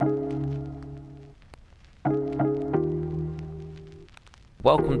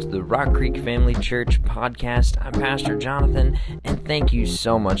Welcome to the Rock Creek Family Church podcast. I'm Pastor Jonathan, and thank you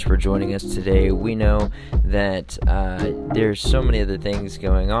so much for joining us today. We know that there's so many other things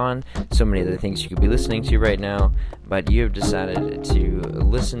going on, so many other things you could be listening to right now, but you have decided to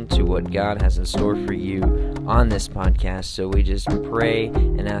listen to what God has in store for you on this podcast. So we just pray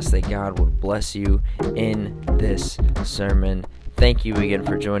and ask that God would bless you in this sermon. Thank you again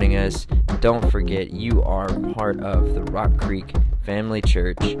for joining us. Don't forget, you are part of the Rock Creek Family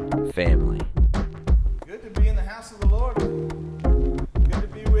Church family. Good to be in the house of the Lord. Good to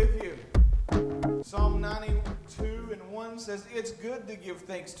be with you. Psalm 92:1 says, "It's good to give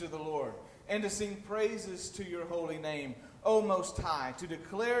thanks to the Lord and to sing praises to your holy name, O Most High, to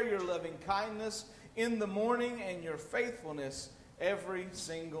declare your loving kindness in the morning and your faithfulness every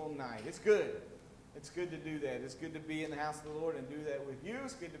single night." It's good. It's good to do that. It's good to be in the house of the Lord and do that with you.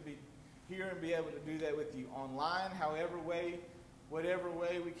 It's good to be here and be able to do that with you online, whatever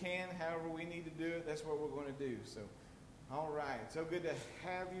way we can, however we need to do it, that's what we're going to do. So, all right. So good to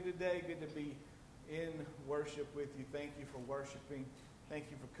have you today. Good to be in worship with you. Thank you for worshiping. Thank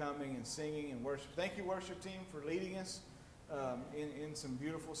you for coming and singing and worship. Thank you, worship team, for leading us in some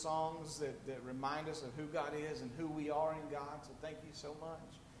beautiful songs that remind us of who God is and who we are in God. So thank you so much.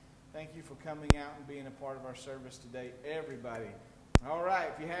 Thank you for coming out and being a part of our service today, everybody. All right,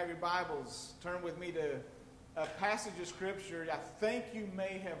 if you have your Bibles, turn with me to a passage of Scripture I think you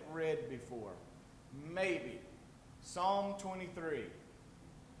may have read before. Maybe. Psalm 23.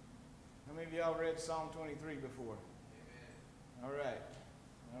 How many of y'all read Psalm 23 before? Amen. All right.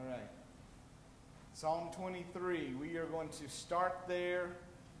 All right. Psalm 23. We are going to start there.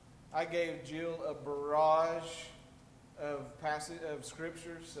 I gave Jill a barrage of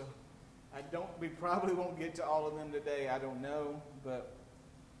scriptures, so we probably won't get to all of them today. I don't know, but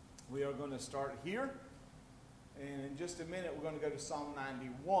we are going to start here. And in just a minute, we're going to go to Psalm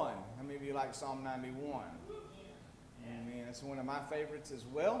 91. How many of you like Psalm 91? Amen. That's one of my favorites as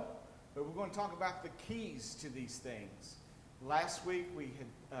well. But we're going to talk about the keys to these things. Last week,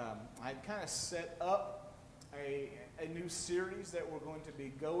 I had kind of set up a new series that we're going to be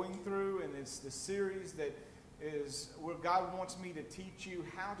going through, and it's the series that is where God wants me to teach you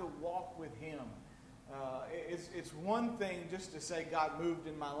how to walk with Him. It's one thing just to say God moved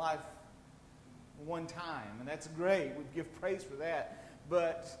in my life one time, and that's great. We give praise for that.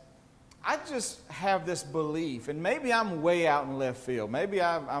 But I just have this belief, and maybe I'm way out in left field. Maybe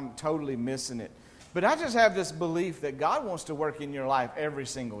I'm totally missing it. But I just have this belief that God wants to work in your life every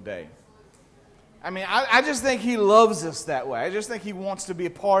single day. I mean, I just think He loves us that way. I just think He wants to be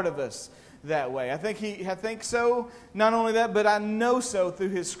a part of us that way. I think so. Not only that, but I know so through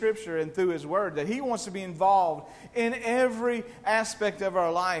His Scripture and through His Word that He wants to be involved in every aspect of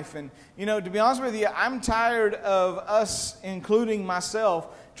our life. And, to be honest with you, I'm tired of us, including myself,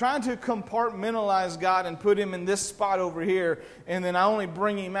 trying to compartmentalize God and put Him in this spot over here, and then I only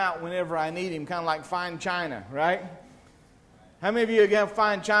bring Him out whenever I need Him, kind of like fine china, right? How many of you have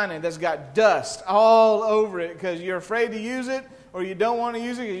fine china that's got dust all over it because you're afraid to use it, or you don't want to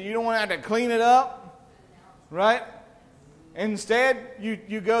use it because you don't want to have to clean it up, right? Instead,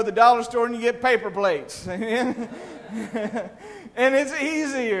 you go to the dollar store and you get paper plates. And it's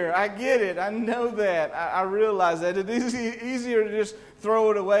easier. I get it. I know that. I realize that. It is easier to just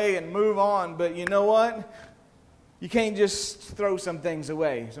throw it away and move on. But you know what? You can't just throw some things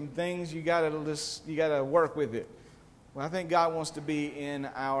away. Some things you gotta work with it. Well, I think God wants to be in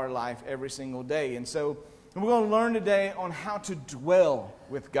our life every single day. And so we're going to learn today on how to dwell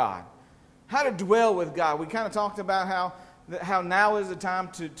with God. How to dwell with God. We kind of talked about how now is the time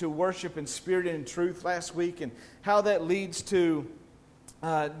to worship in spirit and in truth last week, and how that leads to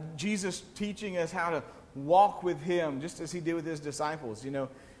Jesus teaching us how to walk with Him, just as He did with His disciples.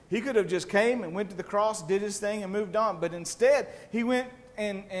 He could have just came and went to the cross, did His thing, and moved on. But instead, He went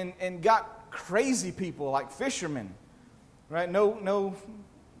and got crazy people like fishermen. Right? No.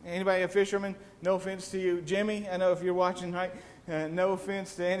 Anybody a fisherman? No offense to you, Jimmy. I know if you're watching, right? No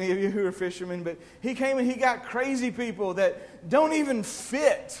offense to any of you who are fishermen, but He came and He got crazy people that don't even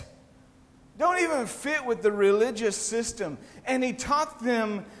fit with the religious system. And He taught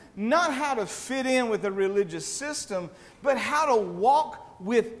them not how to fit in with the religious system, but how to walk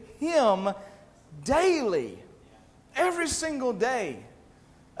with Him daily, every single day.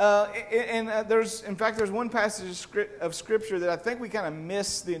 There's one passage of Scripture that I think we kind of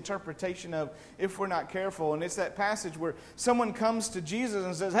miss the interpretation of if we're not careful. And it's that passage where someone comes to Jesus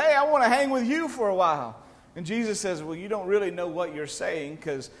and says, "Hey, I want to hang with you for a while." And Jesus says, "Well, you don't really know what you're saying,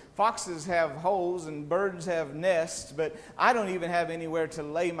 because foxes have holes and birds have nests, but I don't even have anywhere to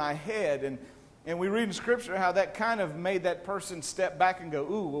lay my head." And we read in Scripture how that kind of made that person step back and go,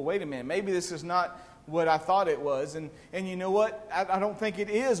 ooh, well, wait a minute, maybe this is not what I thought it was. And you know what? I don't think it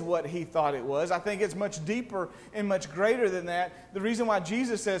is what he thought it was. I think it's much deeper and much greater than that. The reason why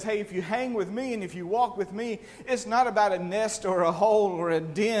Jesus says, hey, if you hang with me and if you walk with me, it's not about a nest or a hole or a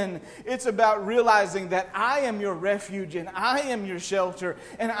den. It's about realizing that I am your refuge and I am your shelter,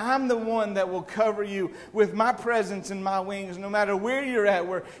 and I'm the one that will cover you with my presence and my wings, no matter where you're at,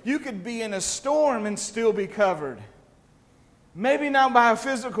 where you could be in a storm and still be covered. Maybe not by a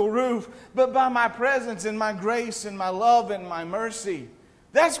physical roof, but by my presence and my grace and my love and my mercy.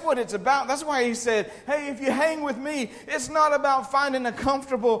 That's what it's about. That's why he said, hey, if you hang with me, it's not about finding a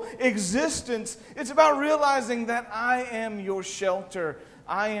comfortable existence. It's about realizing that I am your shelter.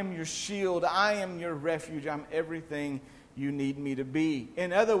 I am your shield. I am your refuge. I'm everything you need me to be.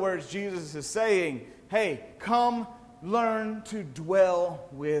 In other words, Jesus is saying, hey, come learn to dwell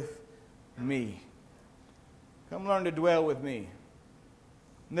with me. Come learn to dwell with me.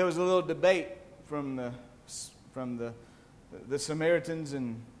 And there was a little debate from the Samaritans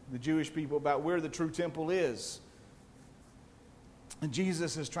and the Jewish people about where the true temple is. And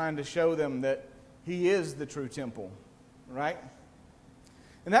Jesus is trying to show them that he is the true temple, right?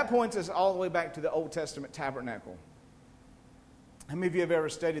 And that points us all the way back to the Old Testament tabernacle. How many of you have ever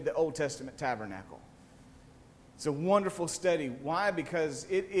studied the Old Testament tabernacle? It's a wonderful study. Why? Because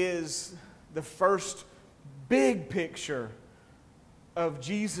it is the first big picture of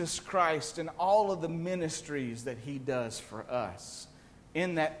Jesus Christ and all of the ministries that he does for us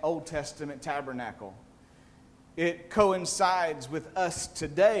in that Old Testament tabernacle. It coincides with us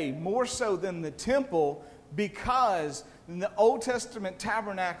today more so than the temple, because the Old Testament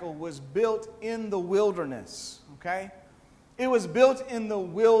tabernacle was built in the wilderness. Okay? It was built in the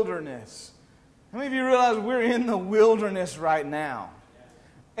wilderness. How many of you realize we're in the wilderness right now?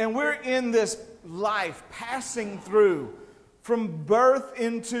 And we're in this life passing through from birth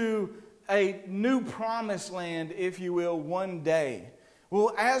into a new promised land, if you will, one day.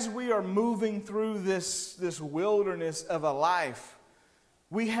 Well, as we are moving through this wilderness of a life,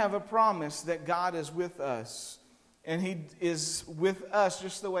 we have a promise that God is with us. And he is with us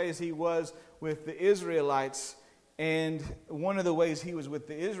just the way as he was with the Israelites. And one of the ways he was with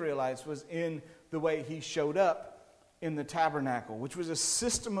the Israelites was in the way he showed up in the tabernacle, which was a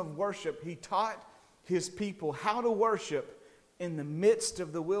system of worship. He taught his people how to worship in the midst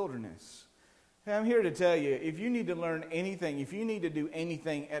of the wilderness. And I'm here to tell you, if you need to learn anything, if you need to do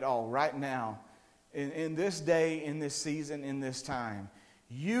anything at all right now, in this day, in this season, in this time,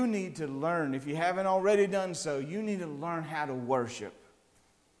 you need to learn. If you haven't already done so, you need to learn how to worship.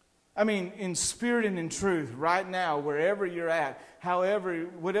 I mean, in spirit and in truth, right now, wherever you're at, however,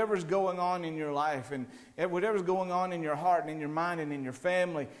 whatever's going on in your life and whatever's going on in your heart and in your mind and in your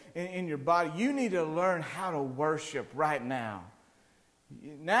family, in your body, you need to learn how to worship right now.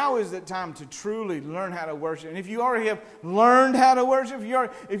 Now is the time to truly learn how to worship. And if you already have learned how to worship,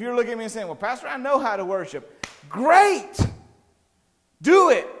 if you're looking at me and saying, well, Pastor, I know how to worship. Great! Do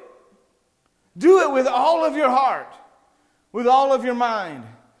it. Do it with all of your heart, with all of your mind,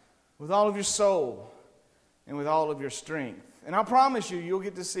 with all of your soul, and with all of your strength. And I promise you, you'll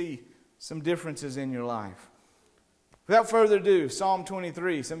get to see some differences in your life. Without further ado, Psalm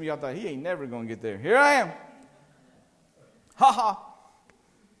 23. Some of y'all thought, he ain't never going to get there. Here I am. Ha ha.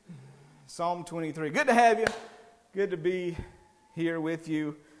 Psalm 23. Good to have you. Good to be here with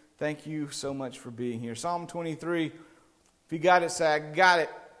you. Thank you so much for being here. Psalm 23. If you got it, say, I got it.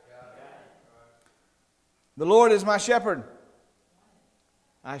 The Lord is my shepherd.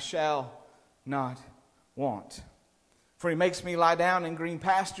 I shall not want. For he makes me lie down in green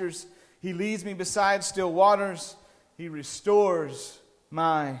pastures. He leads me beside still waters. He restores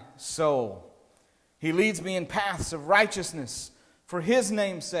my soul. He leads me in paths of righteousness for his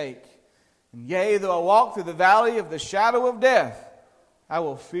name's sake. And yea, though I walk through the valley of the shadow of death, I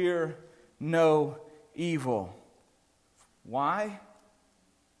will fear no evil. Why?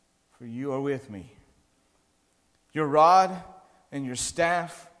 For you are with me. Your rod and your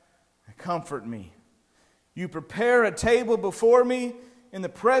staff comfort me. You prepare a table before me in the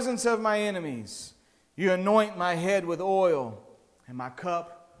presence of my enemies. You anoint my head with oil, and my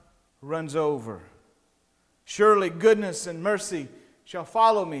cup runs over. Surely goodness and mercy shall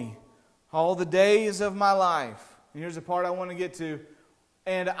follow me all the days of my life. And here's the part I want to get to.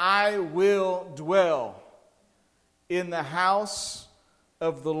 And I will dwell in the house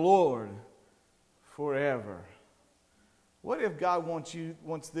of the Lord forever. What if God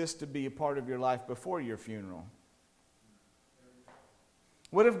wants this to be a part of your life before your funeral?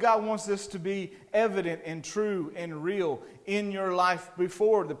 What if God wants this to be evident and true and real in your life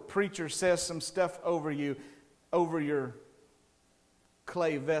before the preacher says some stuff over you, over your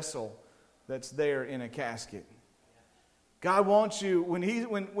clay vessel that's there in a casket? God wants you,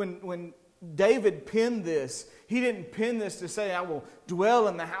 when David penned this, he didn't pen this to say, I will dwell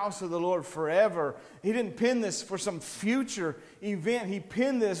in the house of the Lord forever. He didn't pen this for some future event. He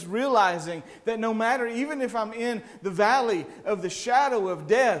penned this realizing that no matter, even if I'm in the valley of the shadow of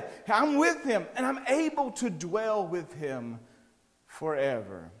death, I'm with Him and I'm able to dwell with Him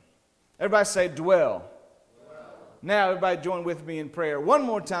forever. Everybody say, dwell. Now everybody join with me in prayer. One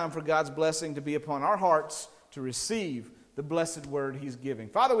more time for God's blessing to be upon our hearts to receive the blessed word He's giving.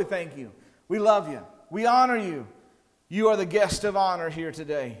 Father, we thank You. We love You. We honor You. You are the guest of honor here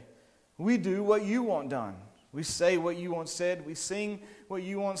today. We do what You want done. We say what You want said. We sing what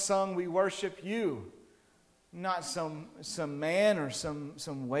You want sung. We worship You. Not some man or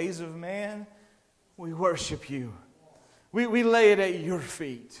some ways of man. We worship You. We lay it at Your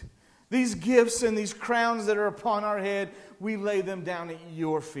feet. These gifts and these crowns that are upon our head, we lay them down at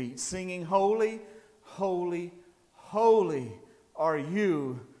Your feet, singing, holy, holy, holy are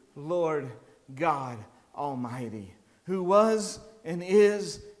You, Lord God Almighty, who was and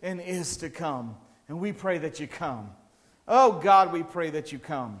is to come. And we pray that You come. Oh God, we pray that You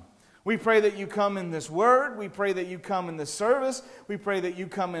come. We pray that You come in this word. We pray that You come in this service. We pray that You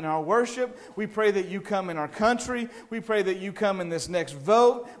come in our worship. We pray that You come in our country. We pray that You come in this next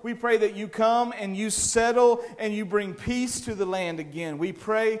vote. We pray that You come and You settle and You bring peace to the land again. We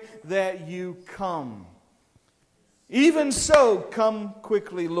pray that You come. Even so, come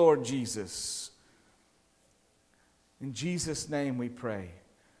quickly, Lord Jesus. In Jesus' name we pray.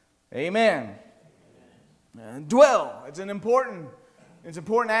 Amen. Dwell. It's an important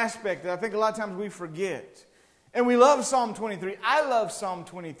aspect that I think a lot of times we forget. And we love Psalm 23. I love Psalm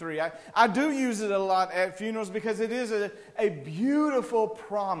 23. I do use it a lot at funerals because it is a beautiful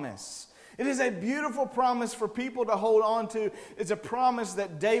promise. It is a beautiful promise for people to hold on to. It's a promise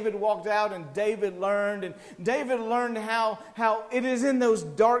that David walked out and David learned. And David learned how it is in those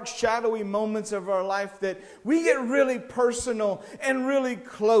dark, shadowy moments of our life that we get really personal and really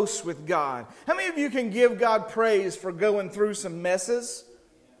close with God. How many of you can give God praise for going through some messes?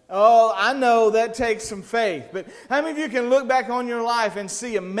 Oh, I know that takes some faith. But how many of you can look back on your life and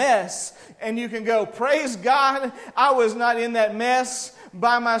see a mess and you can go, praise God, I was not in that mess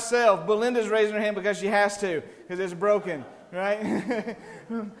by myself. Belinda's raising her hand because she has to, because it's broken, right?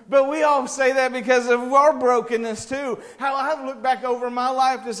 But we all say that because of our brokenness too. How I've looked back over my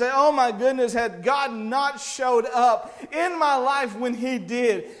life to say, oh my goodness, had God not showed up in my life when He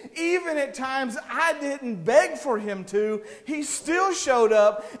did, even at times I didn't beg for Him to, He still showed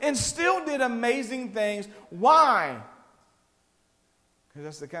up and still did amazing things. Why? Because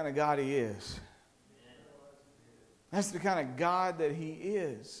that's the kind of God He is. That's the kind of God that He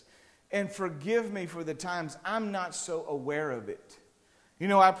is. And forgive me for the times I'm not so aware of it. You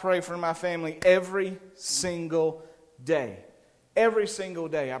know, I pray for my family every single day. Every single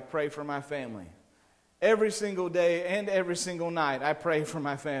day I pray for my family. Every single day and every single night I pray for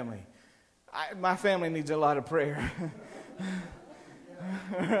my family. My family needs a lot of prayer.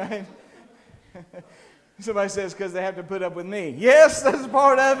 Right? Somebody says because they have to put up with me. Yes, that's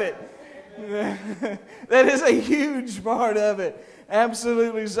part of it. That is a huge part of it.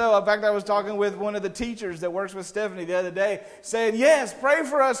 Absolutely so. In fact, I was talking with one of the teachers that works with Stephanie the other day, saying, yes, pray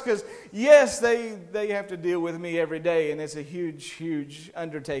for us, because yes, they have to deal with me every day, and it's a huge, huge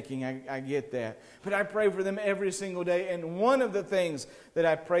undertaking. I get that. But I pray for them every single day, and one of the things that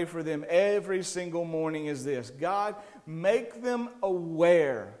I pray for them every single morning is this: God, make them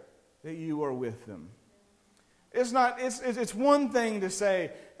aware that You are with them. It's one thing to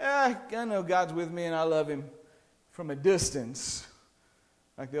say, I know God's with me and I love Him from a distance.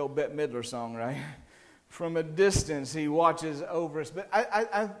 Like the old Bette Midler song, right? From a distance, He watches over us. But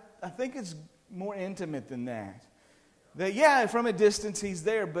I think it's more intimate than that. That, yeah, from a distance He's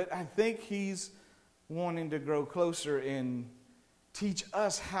there, but I think He's wanting to grow closer and teach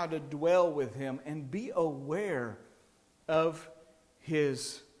us how to dwell with Him and be aware of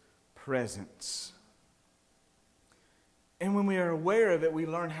His presence. And when we are aware of it, we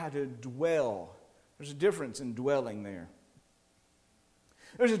learn how to dwell. There's a difference in dwelling there.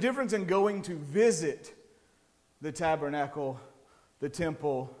 There's a difference in going to visit the tabernacle, the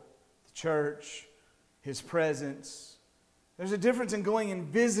temple, the church, His presence. There's a difference in going and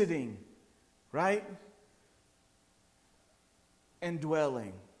visiting, right? And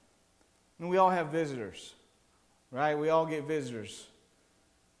dwelling. And we all have visitors, right? We all get visitors.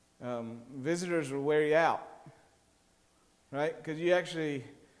 Visitors will wear you out. right? Because you actually,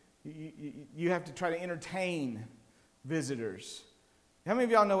 you have to try to entertain visitors. How many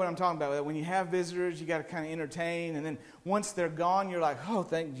of y'all know what I'm talking about? When you have visitors, you got to kind of entertain, and then once they're gone, you're like, oh,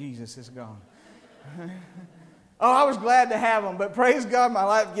 thank Jesus it's gone. Oh, I was glad to have them, but praise God, my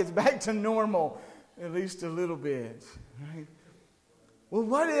life gets back to normal, at least a little bit. Right? Well,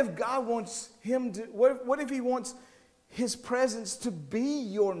 what if God wants him to, what if he wants his presence to be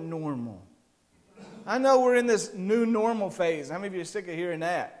your normal? I know we're in this new normal phase. How many of you are sick of hearing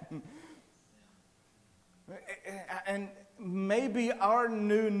that? And maybe our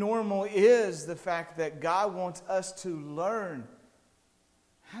new normal is the fact that God wants us to learn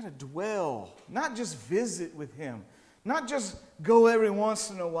how to dwell, not just visit with him, not just go every once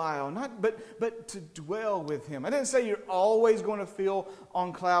in a while, but to dwell with him. I didn't say you're always going to feel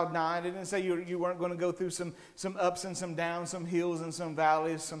on cloud nine. I didn't say you weren't going to go through some ups and some downs, some hills and some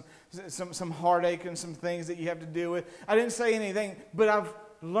valleys, some heartache and some things that you have to deal with. I didn't say anything, but I've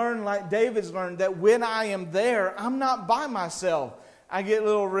learned, like David's learned, that when I am there, I'm not by myself. I get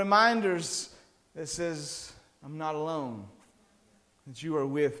little reminders that says, I'm not alone, that you are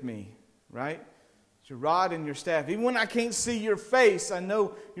with me, right? It's your rod and your staff. Even when I can't see your face, I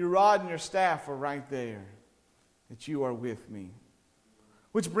know your rod and your staff are right there, that you are with me.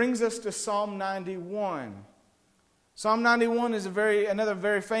 Which brings us to Psalm 91. Psalm 91 is another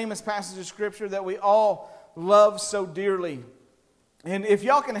very famous passage of Scripture that we all love so dearly. And if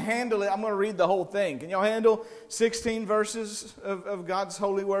y'all can handle it, I'm going to read the whole thing. Can y'all handle 16 verses of God's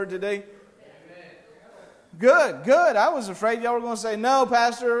holy word today? Good. I was afraid y'all were going to say, no,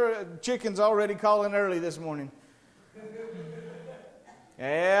 Pastor, chicken's already calling early this morning.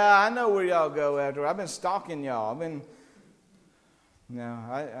 Yeah, I know where y'all go after. I've been stalking y'all. I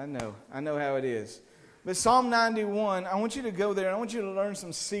know how it is. But Psalm 91, I want you to go there. I want you to learn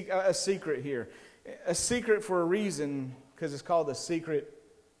a secret here. A secret for a reason, because it's called the secret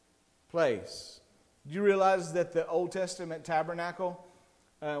place. Do you realize that the Old Testament tabernacle,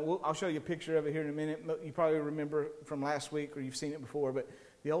 I'll show you a picture of it here in a minute. You probably remember from last week, or you've seen it before, but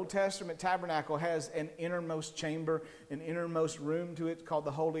the Old Testament tabernacle has an innermost chamber, an innermost room to it called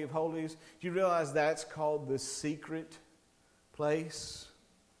the Holy of Holies. Do you realize that's called the secret place?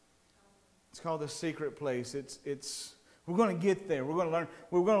 It's called the secret place. We're going to get there. We're going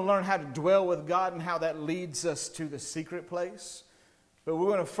to learn how to dwell with God and how that leads us to the secret place. But we're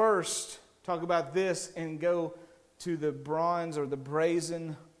going to first talk about this and go to the bronze or the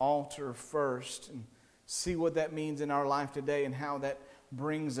brazen altar first and see what that means in our life today and how that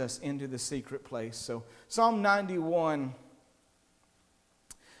brings us into the secret place. So Psalm 91,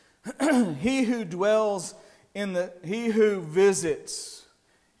 he who visits,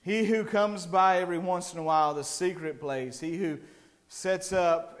 he who comes by every once in a while, the secret place, he who sets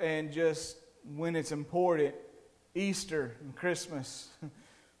up and just, when it's important, Easter and Christmas,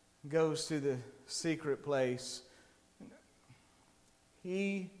 goes to the secret place.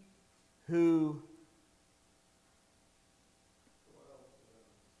 He who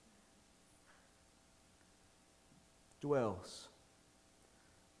dwells.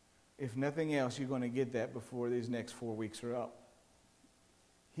 If nothing else, you're going to get that before these next 4 weeks are up.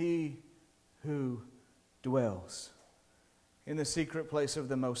 He who dwells in the secret place of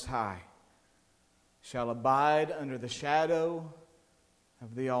the Most High shall abide under the shadow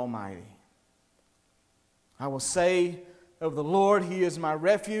of the Almighty. I will say of the Lord, He is my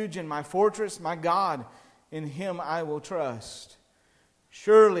refuge and my fortress, my God. In Him I will trust.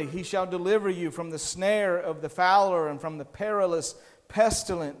 Surely He shall deliver you from the snare of the fowler and from the perilous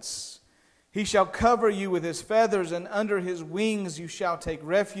pestilence. He shall cover you with His feathers, and under His wings you shall take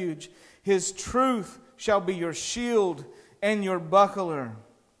refuge. His truth shall be your shield and your buckler.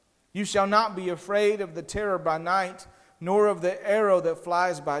 You shall not be afraid of the terror by night, nor of the arrow that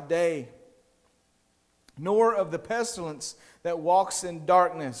flies by day, nor of the pestilence that walks in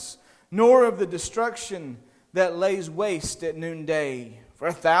darkness, nor of the destruction that lays waste at noonday. For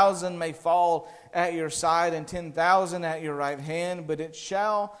 1,000 may fall at your side and 10,000 at your right hand, but it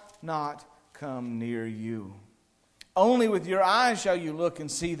shall not come near you. Only with your eyes shall you look and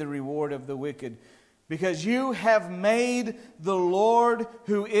see the reward of the wicked, because you have made the Lord,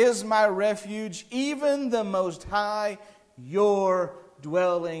 who is my refuge, even the Most High, your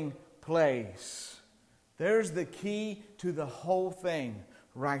dwelling place. There's the key to the whole thing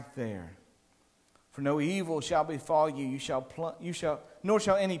right there. For no evil shall befall you, nor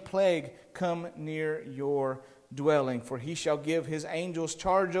shall any plague come near your dwelling. For He shall give His angels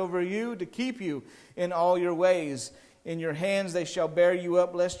charge over you to keep you in all your ways. In your hands they shall bear you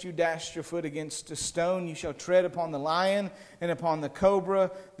up, lest you dash your foot against a stone. You shall tread upon the lion and upon the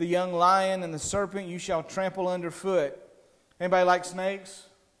cobra, the young lion and the serpent you shall trample underfoot. Anybody like snakes?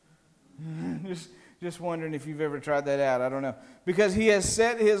 Just wondering if you've ever tried that out. I don't know. Because he has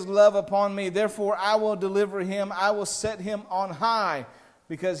set his love upon me. Therefore I will deliver him. I will set him on high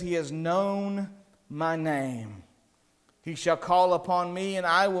because he has known my name. He shall call upon me and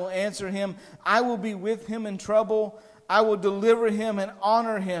I will answer him. I will be with him in trouble. I will deliver him and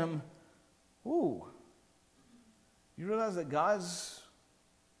honor him. Ooh. You realize that God's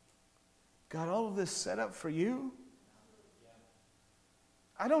got all of this set up for you?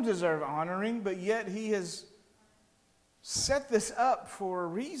 I don't deserve honoring, but yet he has set this up for a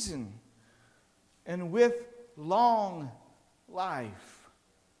reason. And with long life,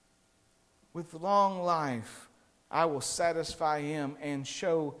 I will satisfy him and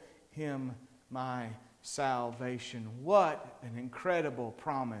show him my salvation. What an incredible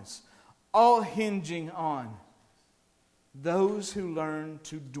promise. All hinging on those who learn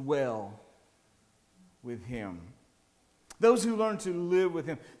to dwell with him. Those who learn to live with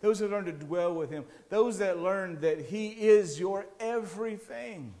him. Those who learn to dwell with him. Those that learn that he is your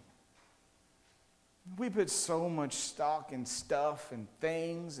everything. We put so much stock in stuff and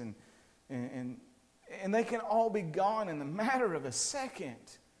things and they can all be gone in the matter of a second.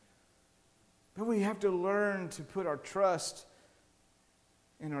 But we have to learn to put our trust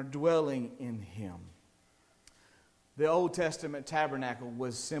and our dwelling in him. The Old Testament tabernacle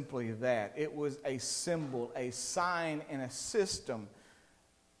was simply that. It was a symbol, a sign, and a system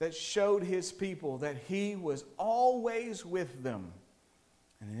that showed his people that he was always with them.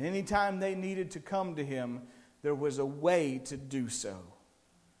 And at any time they needed to come to him, there was a way to do so.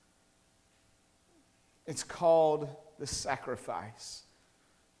 It's called the sacrifice.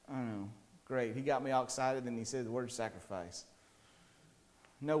 I don't know. Great. He got me all excited and he said the word sacrifice.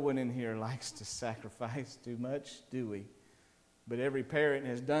 No one in here likes to sacrifice too much, do we? But every parent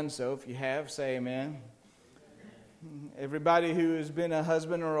has done so. If you have, say amen. Everybody who has been a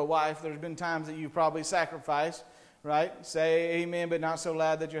husband or a wife, there's been times that you've probably sacrificed, right? Say amen, but not so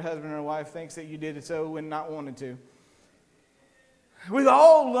loud that your husband or wife thinks that you did it so when not wanted to. We've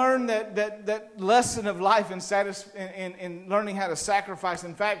all learned that lesson of life in learning how to sacrifice.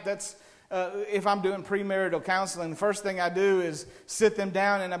 In fact, that's if I'm doing premarital counseling, the first thing I do is sit them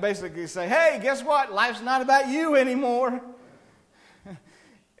down and I basically say, hey, guess what? Life's not about you anymore.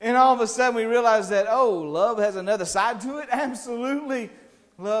 And all of a sudden we realize that, oh, love has another side to it. Absolutely.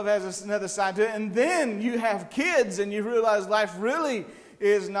 Love has another side to it. And then you have kids and you realize life really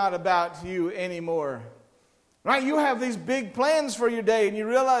is not about you anymore. Right? You have these big plans for your day and you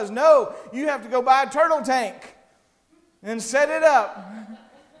realize, no, you have to go buy a turtle tank and set it up.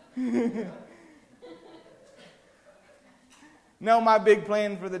 No, my big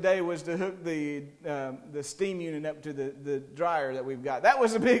plan for the day was to hook the steam unit up to the dryer that we've got. That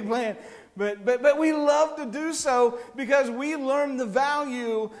was a big plan. But we love to do so because we learn the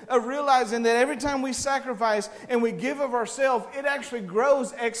value of realizing that every time we sacrifice and we give of ourselves, it actually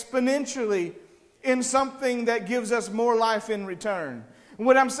grows exponentially in something that gives us more life in return.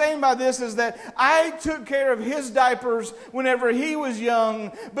 What I'm saying by this is that I took care of his diapers whenever he was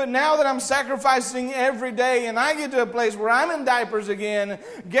young, but now that I'm sacrificing every day and I get to a place where I'm in diapers again,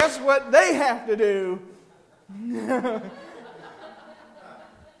 guess what they have to do?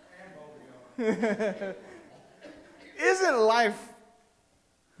 Isn't life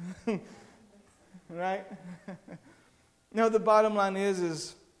right? No, the bottom line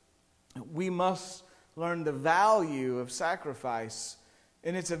is we must learn the value of sacrifice.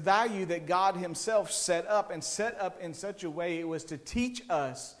 And it's a value that God himself set up in such a way it was to teach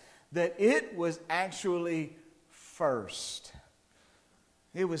us that it was actually first.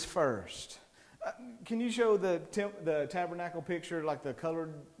 It was first. Can you show the tabernacle picture, like the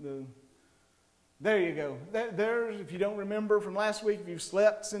colored? There you go. There's, if you don't remember from last week, if you've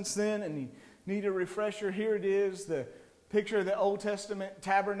slept since then and you need a refresher, here it is, the picture of the Old Testament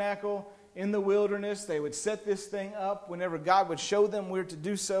tabernacle. In the wilderness, they would set this thing up whenever God would show them where to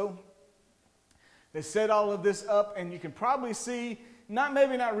do so. They set all of this up, and you can probably see,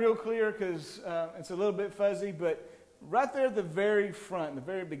 maybe not real clear because it's a little bit fuzzy, but right there at the very front, the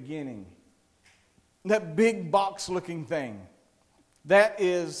very beginning, that big box-looking thing, that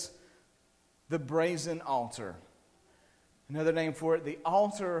is the brazen altar. Another name for it, the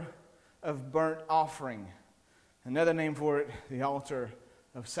altar of burnt offering. Another name for it, the altar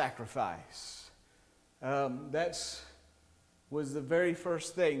of sacrifice. That was the very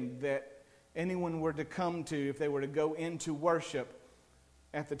first thing that anyone were to come to if they were to go into worship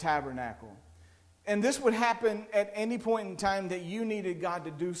at the tabernacle. And this would happen at any point in time that you needed God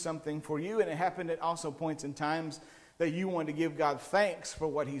to do something for you, and it happened at also points in times that you wanted to give God thanks for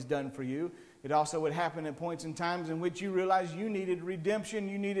what he's done for you. It also would happen at points in times in which you realized you needed redemption,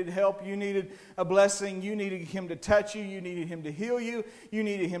 you needed help, you needed a blessing, you needed Him to touch you, you needed Him to heal you, you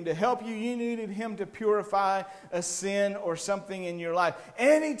needed Him to help you, you needed Him to purify a sin or something in your life.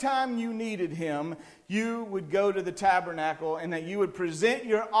 Anytime you needed Him, you would go to the tabernacle and that you would present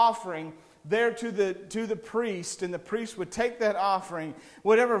your offering there to the priest, and the priest would take that offering,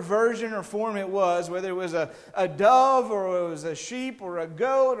 whatever version or form it was, whether it was a dove or it was a sheep or a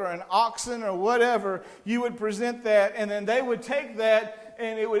goat or an oxen or whatever, you would present that, and then they would take that,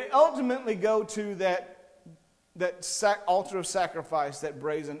 and it would ultimately go to that altar of sacrifice, that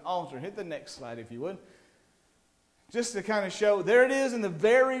brazen altar. Hit the next slide if you would. Just to kind of show, there it is in the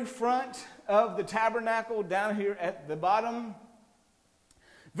very front of the tabernacle down here at the bottom.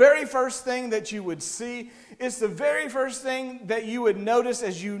 Very first thing that you would see, it's the very first thing that you would notice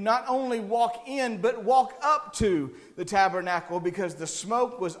as you not only walk in, but walk up to the tabernacle, because the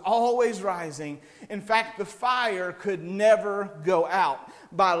smoke was always rising. In fact, the fire could never go out.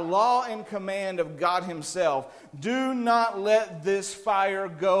 By law and command of God Himself, do not let this fire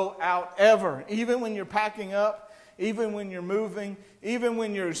go out ever. Even when you're packing up, even when you're moving, even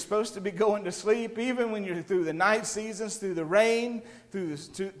when you're supposed to be going to sleep, even when you're through the night seasons, through the rain, through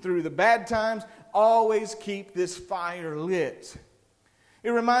the bad times, always keep this fire lit.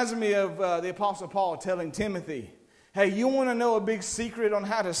 It reminds me of the Apostle Paul telling Timothy, hey, you want to know a big secret on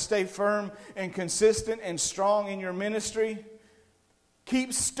how to stay firm and consistent and strong in your ministry?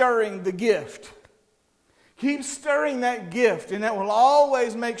 Keep stirring the gift. Keep stirring that gift, and that will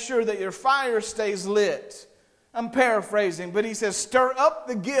always make sure that your fire stays lit. I'm paraphrasing, but he says, stir up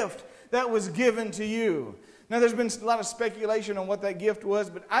the gift that was given to you. Now, there's been a lot of speculation on what that gift was,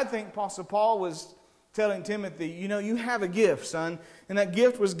 but I think Apostle Paul was telling Timothy, you have a gift, son, and that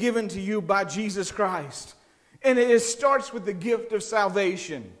gift was given to you by Jesus Christ. And it starts with the gift of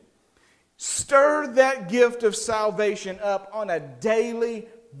salvation. Stir that gift of salvation up on a daily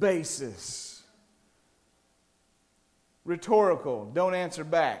basis. Rhetorical, don't answer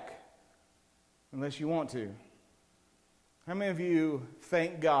back unless you want to. How many of you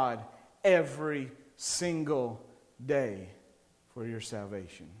thank God every single day for your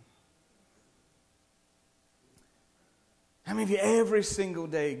salvation? How many of you every single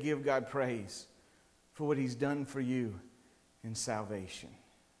day give God praise for what He's done for you in salvation?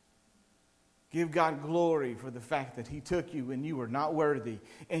 Give God glory for the fact that He took you when you were not worthy,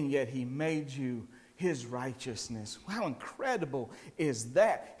 and yet He made you His righteousness. How incredible is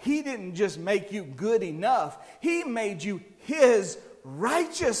that? He didn't just make you good enough. He made you His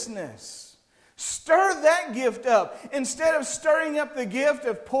righteousness. Stir that gift up. Instead of stirring up the gift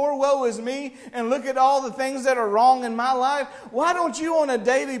of poor woe is me and look at all the things that are wrong in my life, why don't you on a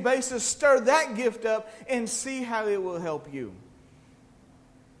daily basis stir that gift up and see how it will help you?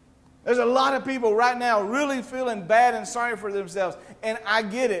 There's a lot of people right now really feeling bad and sorry for themselves. And I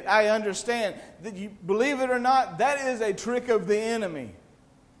get it. I understand. That you believe it or not, that is a trick of the enemy.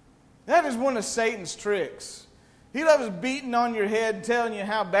 That is one of Satan's tricks. He loves beating on your head and telling you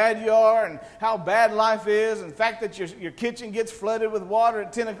how bad you are and how bad life is, and the fact that your kitchen gets flooded with water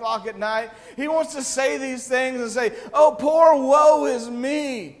at 10 o'clock at night. He wants to say these things and say, oh, poor woe is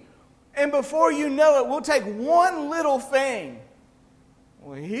me. And before you know it, we'll take one little thing.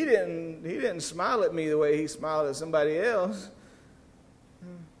 Well, he didn't smile at me the way he smiled at somebody else.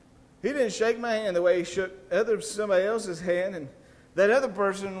 He didn't shake my hand the way he shook somebody else's hand, and that other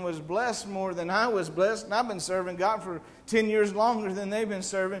person was blessed more than I was blessed, and I've been serving God for 10 years longer than they've been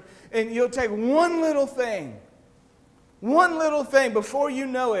serving. And you'll take one little thing, before you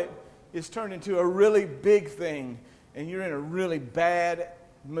know it, it's turned into a really big thing, and you're in a really bad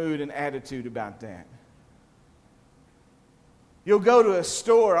mood and attitude about that. You'll go to a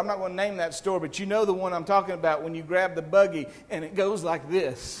store, I'm not going to name that store, but you know the one I'm talking about, when you grab the buggy and it goes like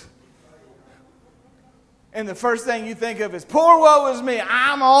this. And the first thing you think of is, poor woe is me.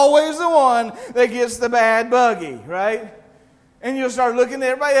 I'm always the one that gets the bad buggy, right? And you'll start looking at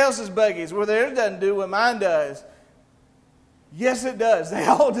everybody else's buggies. Well, theirs doesn't do what mine does. Yes, it does. They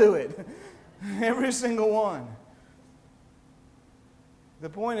all do it. Every single one. The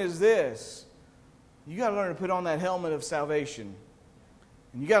point is this. You got to learn to put on that helmet of salvation.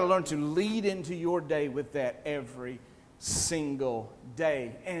 And you got to learn to lead into your day with that every single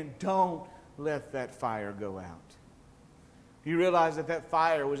day. And don't let that fire go out. You realize that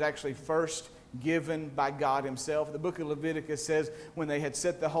fire was actually first given by God Himself. The book of Leviticus says when they had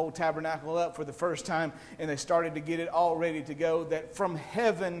set the whole tabernacle up for the first time and they started to get it all ready to go, that from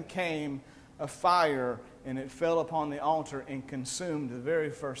heaven came a fire and it fell upon the altar and consumed the very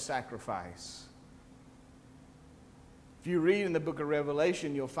first sacrifice. If you read in the book of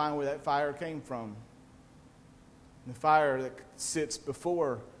Revelation, you'll find where that fire came from. The fire that sits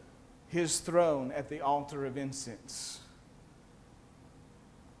before His throne at the altar of incense.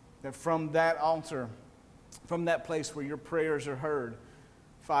 That from that altar, from that place where your prayers are heard,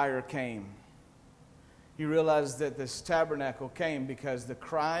 fire came. You realize that this tabernacle came because the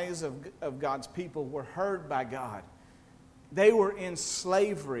cries of God's people were heard by God. They were in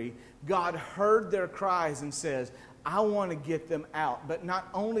slavery. God heard their cries and says, I want to get them out. But not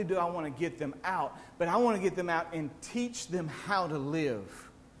only do I want to get them out, but I want to get them out and teach them how to live.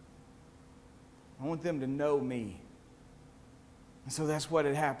 I want them to know me. And so that's what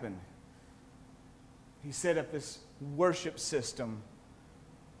had happened. He set up this worship system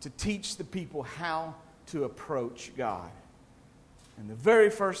to teach the people how to approach God. And the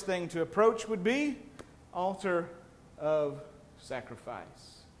very first thing to approach would be altar of sacrifice.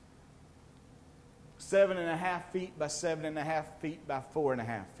 7.5 feet by 7.5 feet by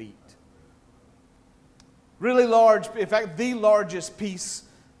 4.5 feet. Really large, in fact, the largest piece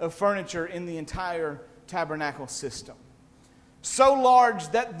of furniture in the entire tabernacle system. So large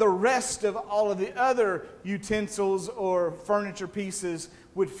that the rest of all of the other utensils or furniture pieces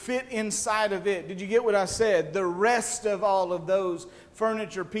would fit inside of it. Did you get what I said? The rest of all of those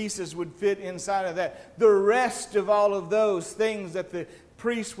furniture pieces would fit inside of that. The rest of all of those things that the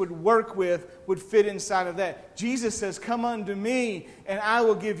priest would work with would fit inside of that. Jesus says, come unto me and I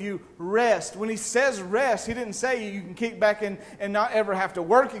will give you rest. When He says rest, He didn't say you can kick back and not ever have to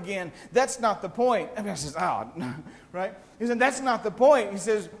work again. That's not the point. I mean, I says, oh, no, right? He said, that's not the point. He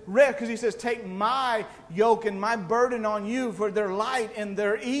says rest because He says, take my yoke and my burden on you, for they're light and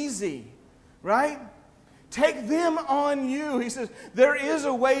they're easy, right? Take them on you. He says, there is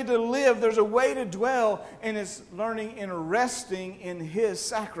a way to live. There's a way to dwell. And it's learning and resting in His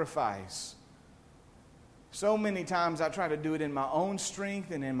sacrifice. So many times I try to do it in my own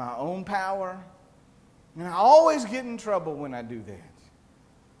strength and in my own power. And I always get in trouble when I do that.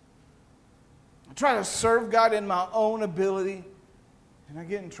 I try to serve God in my own ability. And I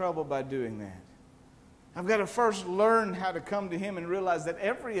get in trouble by doing that. I've got to first learn how to come to Him and realize that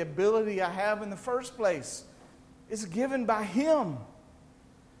every ability I have in the first place is given by Him.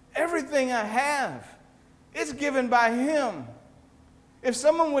 Everything I have, it's given by Him. If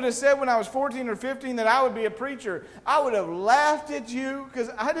someone would have said when I was 14 or 15 that I would be a preacher, I would have laughed at you because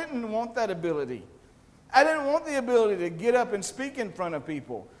I didn't want that ability. I didn't want the ability to get up and speak in front of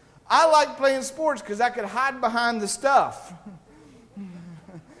people. I liked playing sports because I could hide behind the stuff.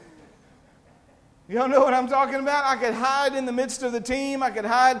 Y'all know what I'm talking about? I could hide in the midst of the team. I could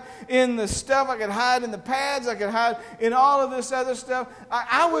hide in the stuff. I could hide in the pads. I could hide in all of this other stuff.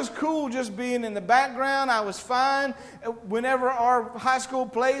 I was cool just being in the background. I was fine. Whenever our high school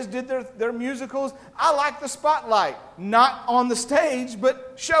plays did their musicals, I liked the spotlight. Not on the stage,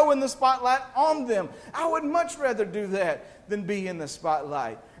 but showing the spotlight on them. I would much rather do that than be in the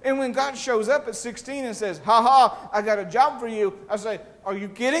spotlight. And when God shows up at 16 and says, ha ha, I got a job for you, I say, are you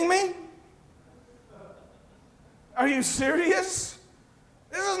kidding me? Are you serious?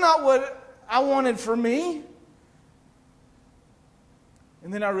 This is not what I wanted for me.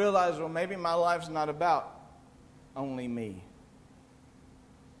 And then I realized, well, maybe my life's not about only me.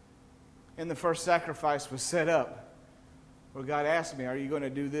 And the first sacrifice was set up where God asked me, are you going to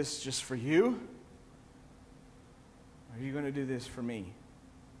do this just for you? Or are you going to do this for me?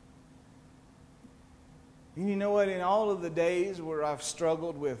 And you know what? In all of the days where I've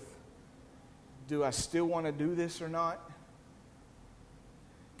struggled with, do I still want to do this or not?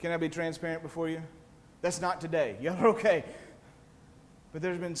 Can I be transparent before you? That's not today. Y'all are okay. But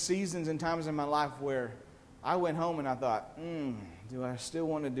there's been seasons and times in my life where I went home and I thought, do I still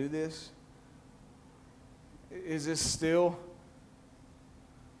want to do this? Is this still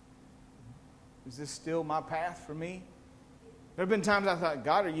my path for me? There have been times I thought,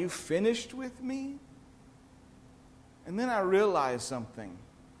 God, are you finished with me? And then I realized something.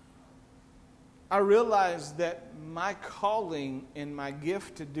 I realized that my calling and my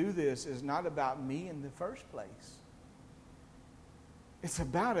gift to do this is not about me in the first place. It's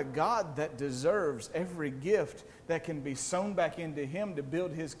about a God that deserves every gift that can be sown back into Him to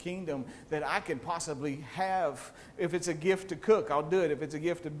build His kingdom that I can possibly have. If it's a gift to cook, I'll do it. If it's a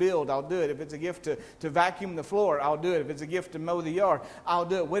gift to build, I'll do it. If it's a gift to vacuum the floor, I'll do it. If it's a gift to mow the yard, I'll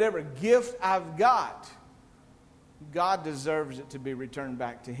do it. Whatever gift I've got, God deserves it to be returned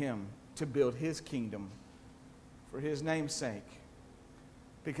back to Him, to build His kingdom for His name's sake.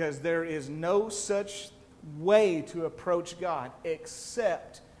 Because there is no such way to approach God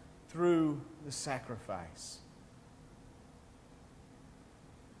except through the sacrifice.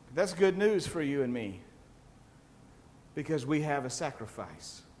 That's good news for you and me. Because we have a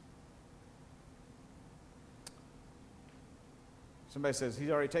sacrifice. Somebody says, he's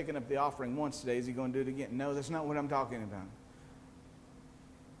already taken up the offering once today. Is he going to do it again? No, that's not what I'm talking about.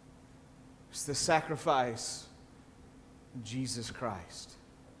 It's the sacrifice of Jesus Christ,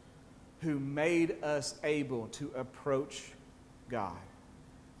 who made us able to approach God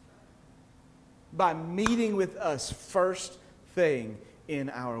by meeting with us first thing in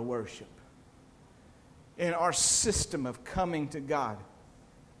our worship, in our system of coming to God.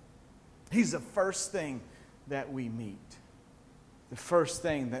 He's the first thing that we meet, the first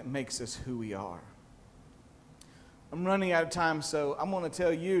thing that makes us who we are. I'm running out of time, so I'm going to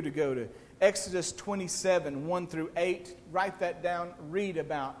tell you to go to Exodus 27, 1 through 8. Write that down. Read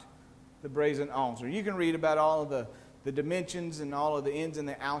about the brazen altar. You can read about all of the dimensions and all of the ins and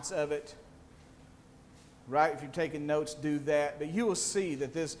the outs of it. Right? If you're taking notes, do that. But you will see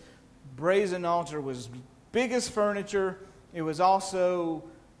that this brazen altar was big as furniture. It was also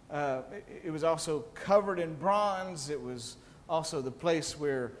covered in bronze. It was also the place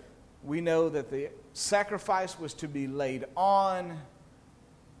where we know that the sacrifice was to be laid on.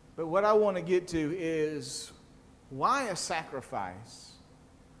 But what I want to get to is, why a sacrifice?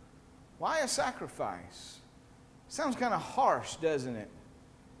 Why a sacrifice? Sounds kind of harsh, doesn't it?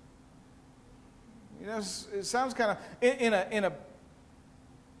 You know, it sounds kind of in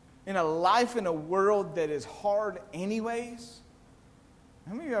a life, in a world that is hard anyways.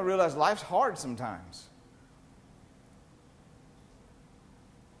 How many of you realize life's hard sometimes?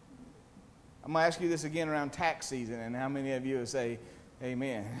 I'm going to ask you this again around tax season, and how many of you will say,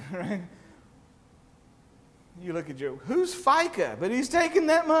 amen, right? You look at your, who's FICA? But he's taking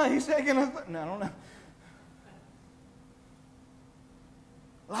that money. He's taking no, I don't know.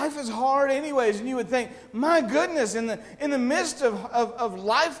 Life is hard anyways, and you would think, my goodness, in the midst of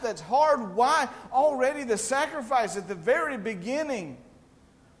life that's hard, why already the sacrifice at the very beginning?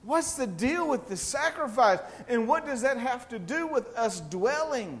 What's the deal with the sacrifice? And what does that have to do with us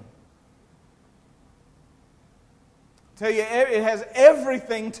dwelling? I tell you, it has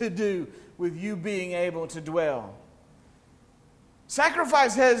everything to do with you being able to dwell.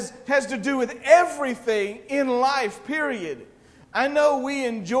 Sacrifice has to do with everything in life, period. I know we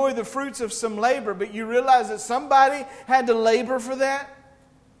enjoy the fruits of some labor, but you realize that somebody had to labor for that?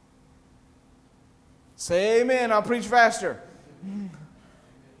 Say amen, I'll preach faster.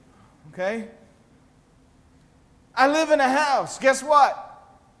 Okay? I live in a house. Guess what?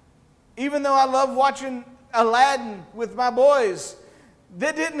 Even though I love watching Aladdin with my boys,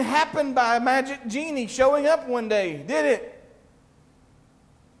 that didn't happen by a magic genie showing up one day, did it?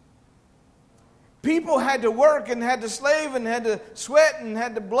 People had to work and had to slave and had to sweat and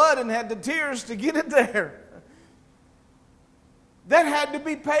had to blood and had to tears to get it there. That had to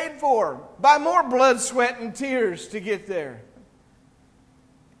be paid for by more blood, sweat, and tears to get there.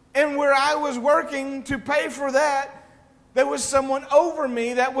 And where I was working to pay for that, there was someone over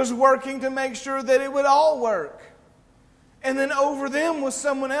me that was working to make sure that it would all work. And then over them was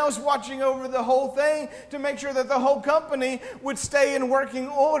someone else watching over the whole thing to make sure that the whole company would stay in working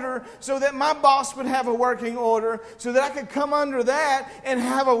order, so that my boss would have a working order, so that I could come under that and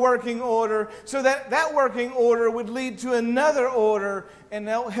have a working order, so that that working order would lead to another order and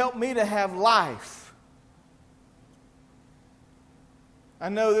help me to have life. I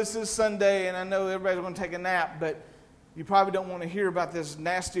know this is Sunday and I know everybody's going to take a nap, but you probably don't want to hear about this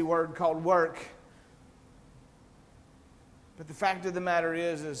nasty word called work. But the fact of the matter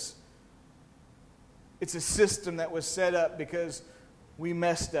is it's a system that was set up because we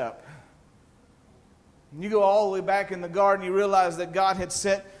messed up. And you go all the way back in the garden, you realize that God had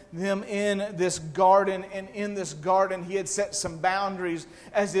set them in this garden, and in this garden He had set some boundaries,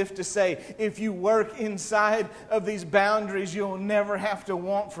 as if to say, if you work inside of these boundaries, you'll never have to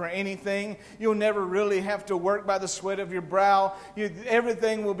want for anything. You'll never really have to work by the sweat of your brow.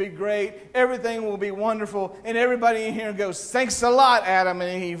 Everything will be great. Everything will be wonderful. And everybody in here goes, thanks a lot, Adam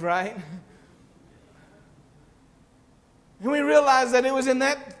and Eve, right? And we realize that it was in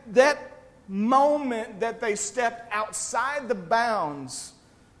that moment that they stepped outside the bounds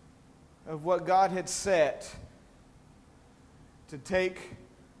of what God had set to take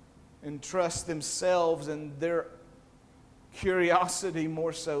and trust themselves and their curiosity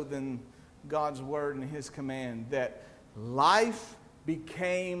more so than God's word and His command, that life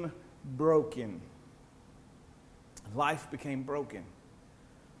became broken. Life became broken.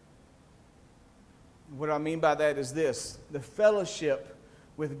 What I mean by that is this: the fellowship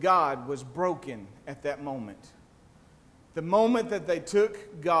with God was broken at that moment. The moment that they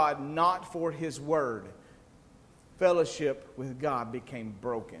took God not for His word, fellowship with God became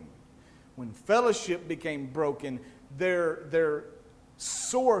broken. When fellowship became broken, their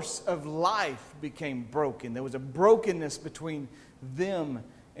source of life became broken. There was a brokenness between them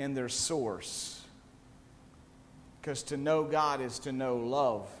and their source. Because to know God is to know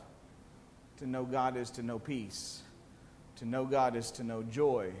love. To know God is to know peace. To know God is to know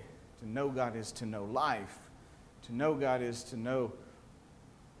joy. To know God is to know life. To know God is to know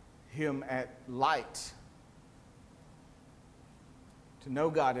Him at light. To know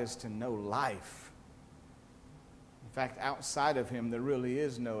God is to know life. In fact, outside of Him, there really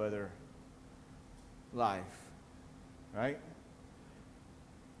is no other life. Right?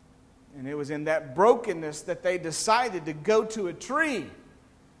 And it was in that brokenness that they decided to go to a tree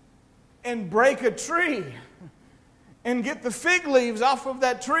and break a tree and get the fig leaves off of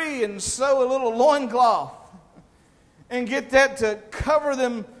that tree and sew a little loincloth and get that to cover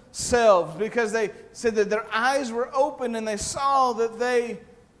themselves, because they said that their eyes were open and they saw that they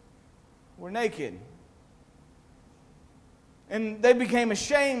were naked. And they became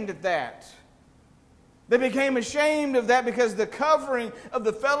ashamed at that. They became ashamed of that because the covering of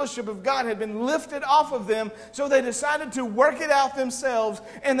the fellowship of God had been lifted off of them. So they decided to work it out themselves.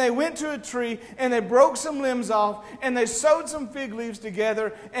 And they went to a tree and they broke some limbs off and they sewed some fig leaves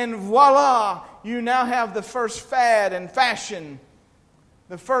together. And voila, you now have the first fad and fashion.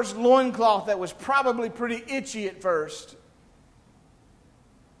 The first loincloth that was probably pretty itchy at first.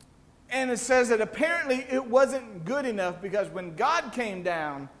 And it says that apparently it wasn't good enough, because when God came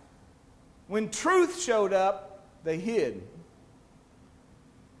down, when truth showed up, they hid.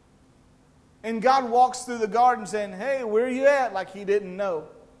 And God walks through the garden saying, "Hey, where are you at?" Like He didn't know.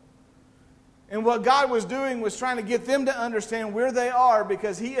 And what God was doing was trying to get them to understand where they are,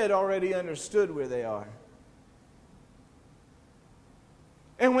 because He had already understood where they are.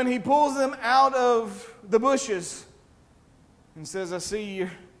 And when He pulls them out of the bushes and says, "I see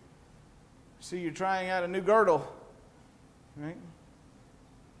you're trying out a new girdle," right?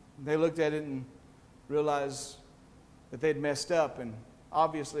 They looked at it and realized that they'd messed up. And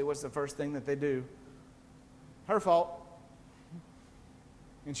obviously, what's the first thing that they do? Her fault.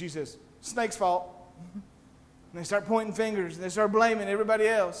 And she says, "Snake's fault." And they start pointing fingers and they start blaming everybody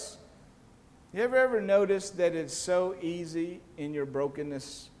else. You ever noticed that it's so easy in your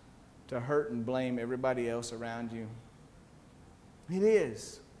brokenness to hurt and blame everybody else around you? It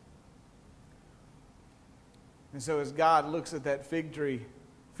is. And so as God looks at that fig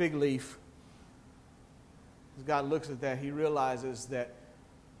leaf, as God looks at that, He realizes that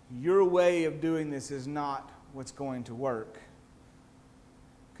your way of doing this is not what's going to work.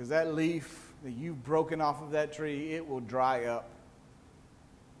 Because that leaf that you've broken off of that tree, it will dry up.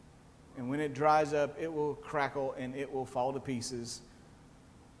 And when it dries up, it will crackle and it will fall to pieces.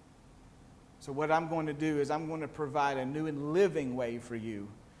 So what I'm going to do is I'm going to provide a new and living way for you.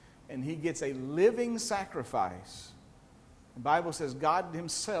 And He gets a living sacrifice. The Bible says God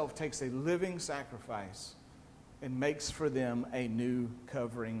Himself takes a living sacrifice and makes for them a new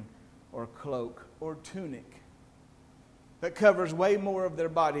covering or cloak or tunic that covers way more of their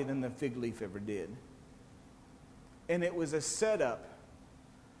body than the fig leaf ever did. And it was a setup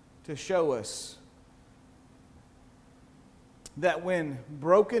to show us that when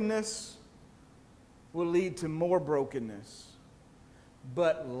brokenness will lead to more brokenness,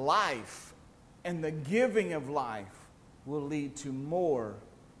 but life and the giving of life will lead to more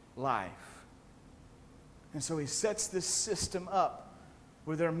life. And so He sets this system up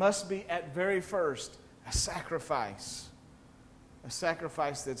where there must be at very first a sacrifice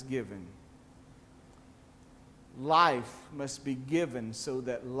that's given. Life must be given so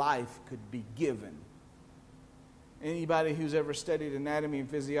that life could be given. Anybody who's ever studied anatomy and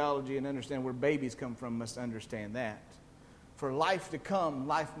physiology and understand where babies come from must understand that. For life to come,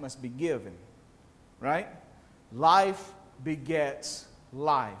 life must be given. Right? Life begets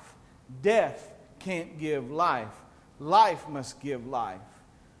life. Death can't give life. Life must give life.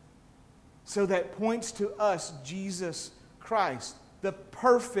 So that points to us, Jesus Christ, the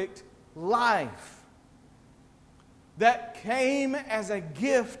perfect life that came as a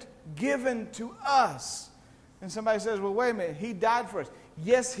gift given to us. And somebody says, "Well, wait a minute, He died for us."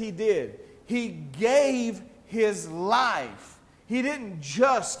 Yes, He did. He gave His life. He didn't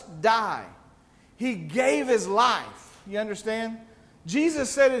just die. He gave His life. You understand? Jesus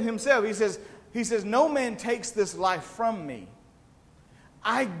said it Himself. He says, "No man takes this life from me.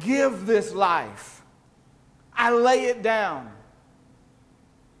 I give this life. I lay it down.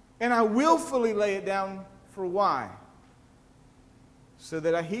 And I willfully lay it down for why? So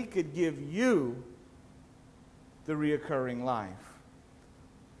that He could give you the reoccurring life."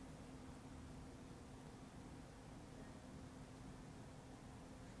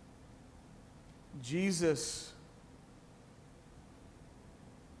 Jesus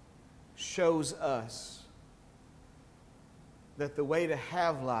shows us that the way to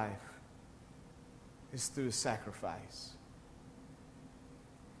have life is through sacrifice.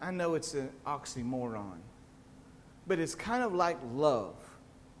 I know it's an oxymoron, but it's kind of like love.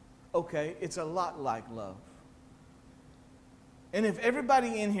 Okay, it's a lot like love. And if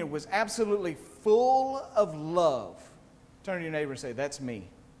everybody in here was absolutely full of love, turn to your neighbor and say, "That's me."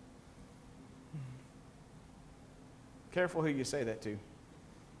 Careful who you say that to.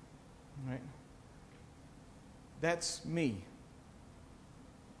 Right? That's me.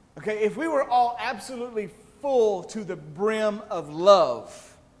 Okay, if we were all absolutely full to the brim of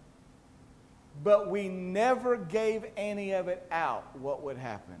love, but we never gave any of it out, what would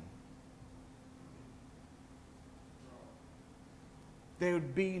happen? There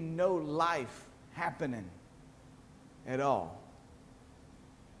would be no life happening at all.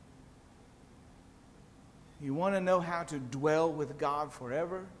 You want to know how to dwell with God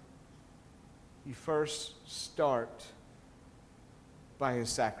forever? You first start by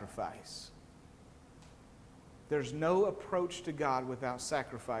His sacrifice. There's no approach to God without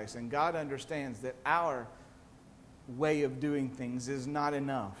sacrifice, and God understands that our way of doing things is not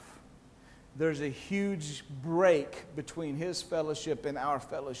enough. There's a huge break between His fellowship and our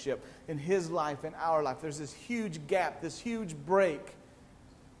fellowship, and His life and our life. There's this huge gap, this huge break.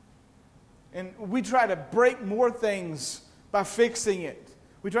 And we try to break more things by fixing it.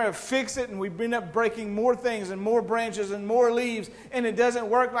 We try to fix it and we end up breaking more things and more branches and more leaves, and it doesn't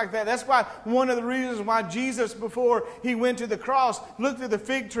work like that. That's why one of the reasons why Jesus, before He went to the cross, looked at the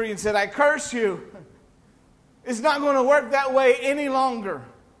fig tree and said, "I curse you." It's not going to work that way any longer.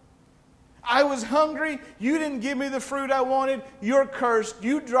 I was hungry. You didn't give me the fruit I wanted. You're cursed.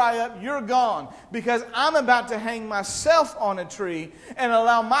 You dry up. You're gone. Because I'm about to hang myself on a tree and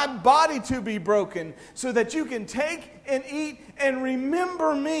allow my body to be broken so that you can take and eat and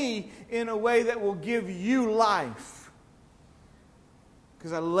remember me in a way that will give you life.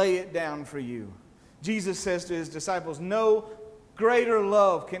 Because I lay it down for you. Jesus says to His disciples, "No greater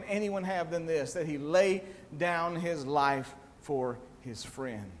love can anyone have than this, that He lay down His life for His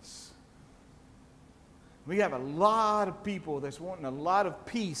friends." We have a lot of people that's wanting a lot of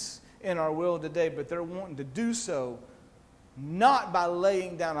peace in our world today, but they're wanting to do so not by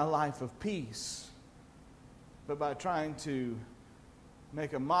laying down a life of peace, but by trying to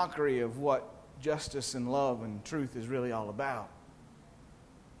make a mockery of what justice and love and truth is really all about.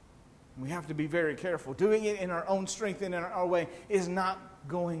 We have to be very careful. Doing it in our own strength and in our way is not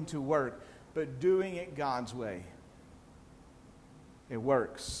going to work, but doing it God's way, it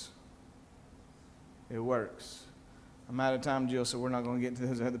works. It works. I'm out of time, Jill, so we're not going to get into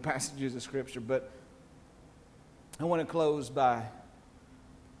those other passages of Scripture, but I want to close by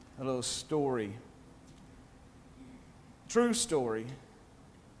a little story. True story.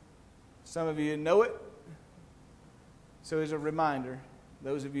 Some of you know it. So as a reminder,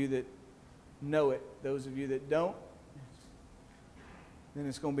 those of you that know it, those of you that don't, then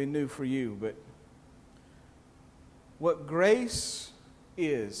it's going to be new for you. But what grace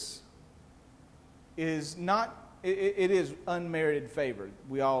is not, it is unmerited favor.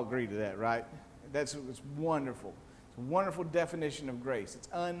 We all agree to that, right? It's wonderful. It's a wonderful definition of grace. It's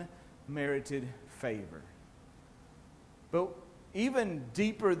unmerited favor. But even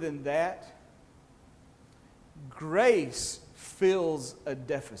deeper than that, grace fills a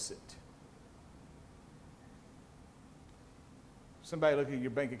deficit. Somebody look at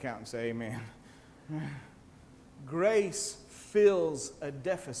your bank account and say, "Amen." Grace fills a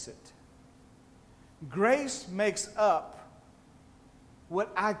deficit. Grace makes up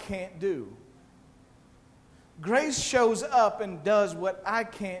what I can't do. Grace shows up and does what I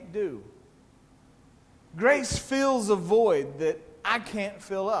can't do. Grace fills a void that I can't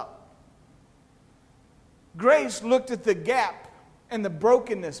fill up. Grace looked at the gap and the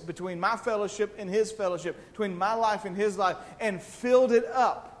brokenness between my fellowship and His fellowship, between my life and His life, and filled it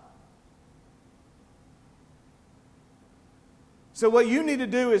up. So what you need to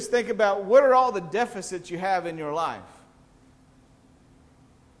do is think about what are all the deficits you have in your life.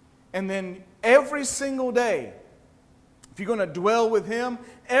 And then every single day, if you're going to dwell with Him,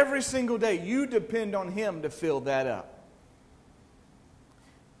 every single day you depend on Him to fill that up.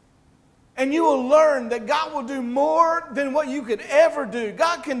 And you will learn that God will do more than what you could ever do.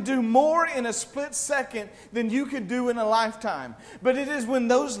 God can do more in a split second than you could do in a lifetime. But it is when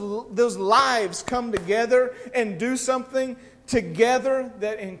those lives come together and do something together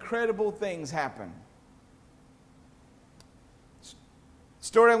that incredible things happen. The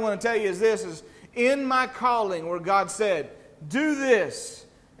story I want to tell you is this, is in my calling where God said, "Do this,"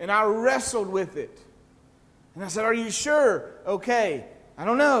 and I wrestled with it. And I said, "Are you sure?" "Okay, I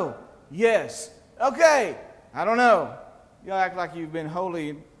don't know. Yes. Okay. I don't know. You act like you've been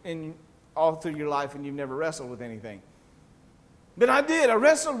holy all through your life and you've never wrestled with anything. But I did. I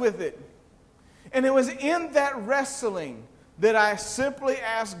wrestled with it. And it was in that wrestling that I simply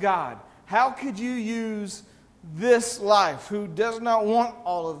asked God, how could you use this life who does not want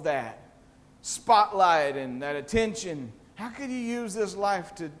all of that spotlight and that attention? How could you use this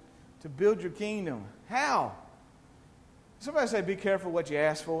life to build your kingdom? How? Somebody say, be careful what you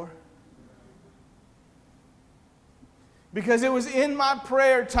ask for. Because it was in my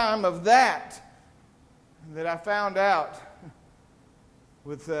prayer time of that I found out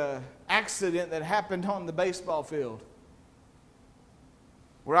with the accident that happened on the baseball field,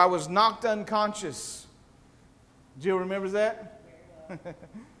 where I was knocked unconscious. Jill remembers that?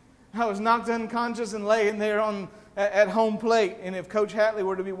 I was knocked unconscious and laying there at home plate. And if Coach Hatley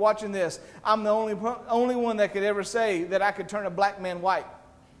were to be watching this, I'm the only one that could ever say that I could turn a black man white.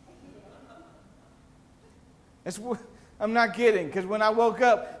 I'm not kidding, because when I woke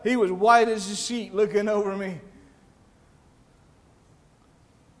up, he was white as a sheet looking over me.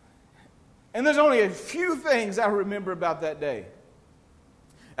 And there's only a few things I remember about that day.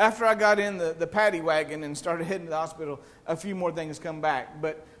 After I got in the paddy wagon and started heading to the hospital, a few more things come back.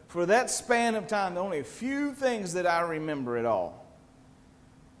 But for that span of time, there are only a few things that I remember at all.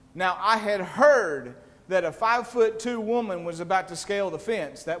 Now, I had heard that a 5'2" woman was about to scale the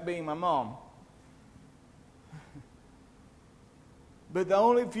fence, that being my mom. But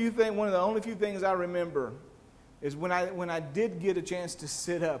one of the only few things I remember is when I did get a chance to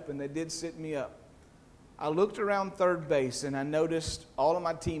sit up, and they did sit me up, I looked around third base and I noticed all of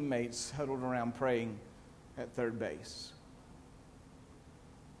my teammates huddled around praying at third base.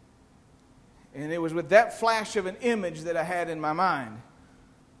 And it was with that flash of an image that I had in my mind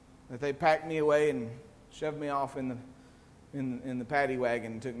that they packed me away and shoved me off in the paddy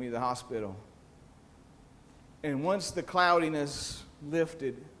wagon and took me to the hospital. And once the cloudiness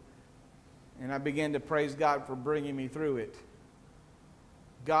lifted and I began to praise God for bringing me through it,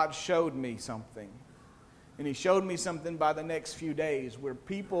 God showed me something. And He showed me something by the next few days where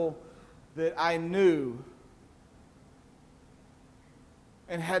people that I knew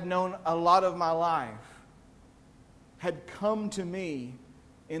and had known a lot of my life had come to me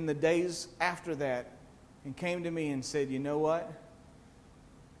in the days after that and came to me and said, you know what?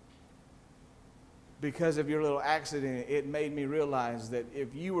 Because of your little accident, it made me realize that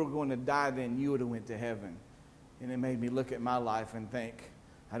if you were going to die then, you would have went to heaven. And it made me look at my life and think,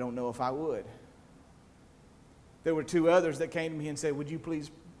 I don't know if I would. There were two others that came to me and said, would you please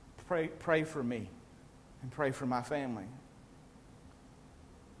pray for me and pray for my family?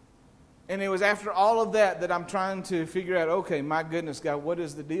 And it was after all of that I'm trying to figure out, okay, my goodness, God, what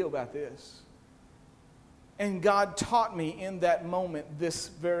is the deal about this? And God taught me in that moment this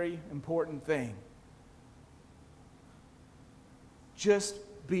very important thing. Just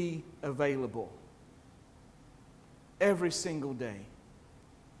be available every single day.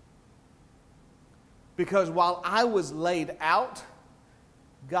 Because while I was laid out,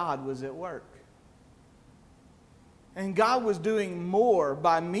 God was at work. And God was doing more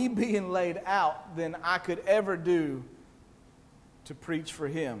by me being laid out than I could ever do to preach for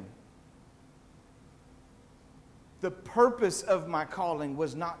Him. The purpose of my calling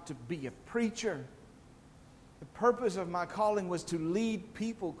was not to be a preacher. The purpose of my calling was to lead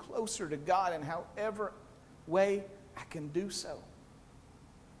people closer to God in however way I can do so.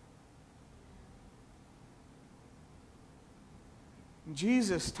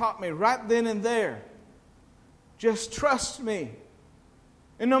 Jesus taught me right then and there, just trust me.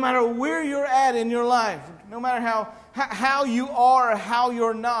 And no matter where you're at in your life, no matter how you are or how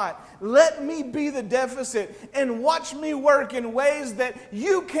you're not, let me be the deficit and watch me work in ways that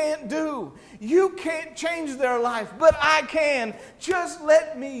you can't do. You can't change their life, but I can. Just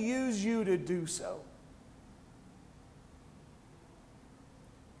let me use you to do so.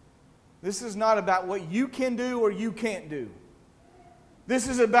 This is not about what you can do or you can't do. This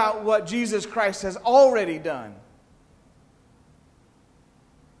is about what Jesus Christ has already done.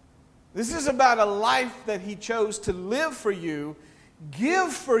 This is about a life that He chose to live for you,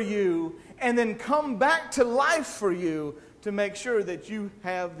 give for you, and then come back to life for you to make sure that you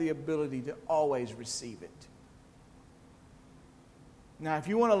have the ability to always receive it. Now, if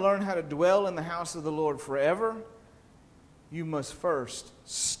you want to learn how to dwell in the house of the Lord forever, you must first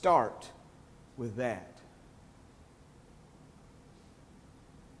start with that.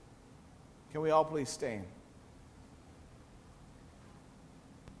 Can we all please stand?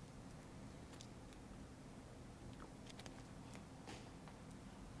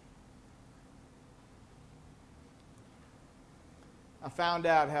 I found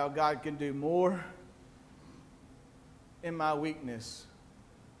out how God can do more in my weakness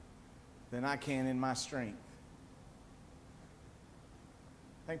than I can in my strength.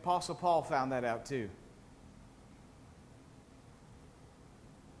 I think Apostle Paul found that out too.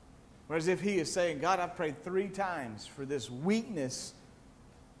 Whereas if he is saying, God, I've prayed 3 times for this weakness,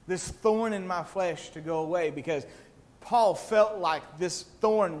 this thorn in my flesh to go away, because Paul felt like this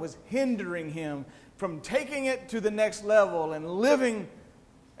thorn was hindering him from taking it to the next level and living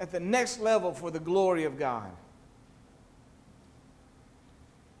at the next level for the glory of God.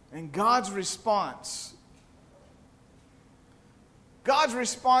 And God's response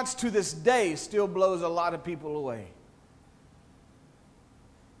to this day still blows a lot of people away.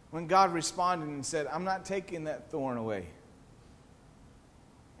 When God responded and said, I'm not taking that thorn away.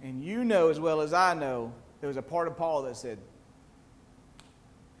 And you know as well as I know, there was a part of Paul that said,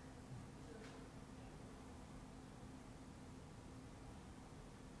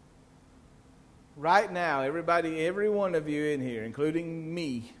 right now, every one of you in here, including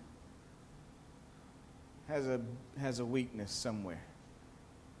me, has a weakness somewhere.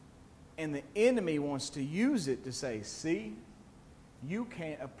 And the enemy wants to use it to say, see, you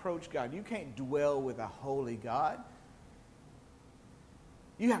can't approach God. You can't dwell with a holy God.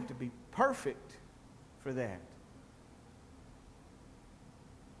 You have to be perfect for that.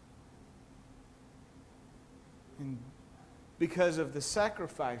 And because of the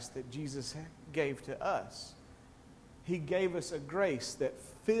sacrifice that Jesus gave to us, He gave us a grace that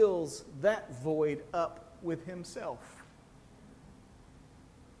fills that void up with Himself.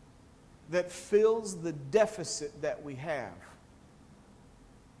 That fills the deficit that we have.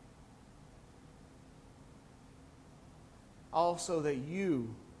 Also that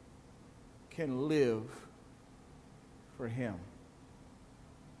you can live for Him.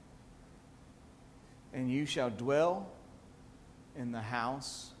 And you shall dwell in the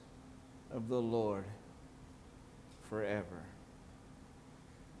house of the Lord forever.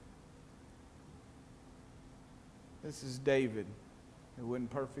 This is David. He wasn't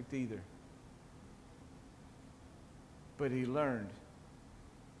perfect either. But he learned.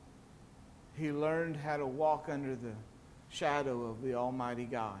 He learned how to walk under the shadow of the Almighty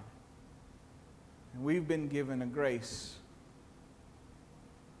God. And we've been given a grace.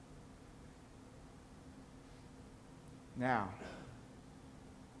 Now,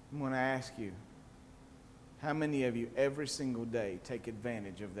 I'm going to ask you, how many of you every single day take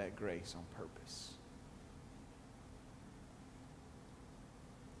advantage of that grace on purpose?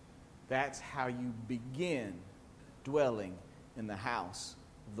 That's how you begin dwelling in the house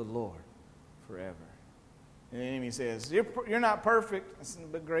of the Lord forever. And the enemy says, you're not perfect. I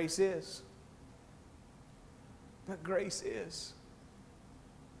said, but grace is. But grace is.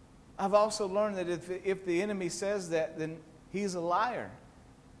 I've also learned that if the enemy says that, then he's a liar.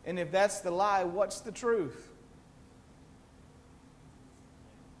 And if that's the lie, what's the truth?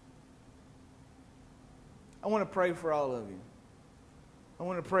 I want to pray for all of you. I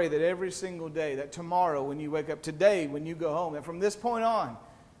want to pray that every single day, that tomorrow when you wake up, today when you go home, that from this point on,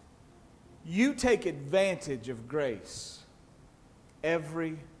 you take advantage of grace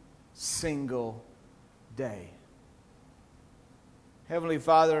every single day. Heavenly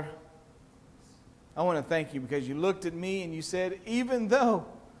Father, I want to thank you because you looked at me and you said, even though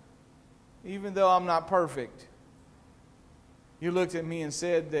I'm not perfect, you looked at me and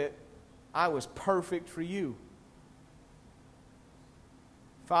said that I was perfect for you.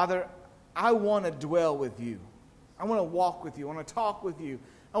 Father, I want to dwell with you. I want to walk with you. I want to talk with you.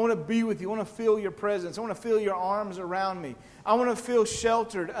 I want to be with you. I want to feel your presence. I want to feel your arms around me. I want to feel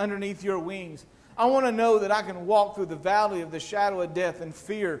sheltered underneath your wings. I want to know that I can walk through the valley of the shadow of death and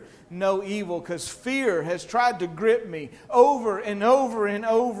fear no evil, because fear has tried to grip me over and over and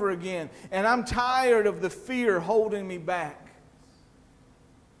over again. And I'm tired of the fear holding me back.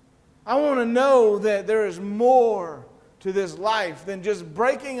 I want to know that there is more to this life than just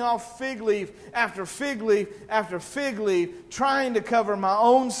breaking off fig leaf after fig leaf after fig leaf, trying to cover my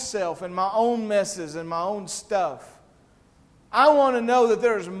own self and my own messes and my own stuff. I want to know that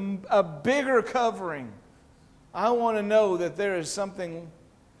there's a bigger covering. I want to know that there is something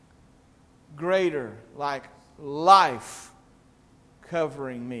greater, like life,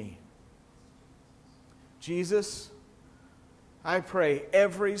 covering me. Jesus, I pray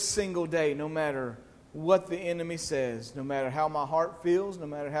every single day, no matter what the enemy says, no matter how my heart feels, no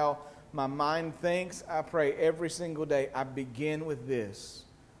matter how my mind thinks, I pray every single day I begin with this.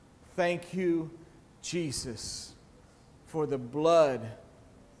 Thank you, Jesus, for the blood,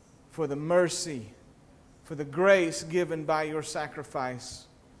 for the mercy, for the grace given by your sacrifice,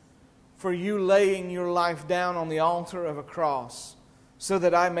 for you laying your life down on the altar of a cross so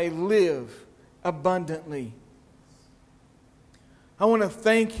that I may live abundantly. I want to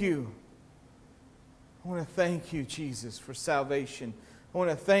thank you. I want to thank you, Jesus, for salvation. I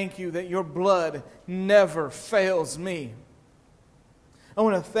want to thank you that your blood never fails me. I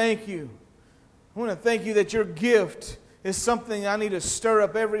want to thank you. I want to thank you that your gift is something I need to stir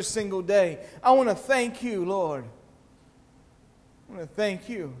up every single day. I want to thank you, Lord. I want to thank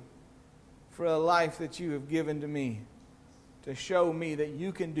you for a life that you have given to me to show me that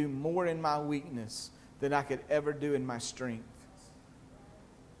you can do more in my weakness than I could ever do in my strength.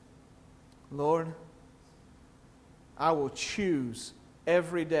 Lord, I will choose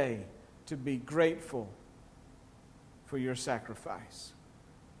every day to be grateful for your sacrifice.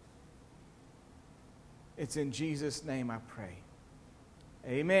 It's in Jesus' name I pray.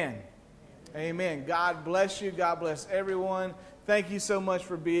 Amen. Amen. God bless you. God bless everyone. Thank you so much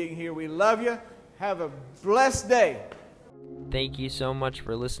for being here. We love you. Have a blessed day. Thank you so much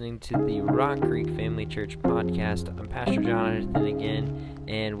for listening to the Rock Creek Family Church podcast. I'm Pastor Jonathan again,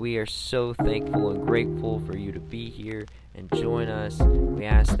 and we are so thankful and grateful for you to be here and join us. We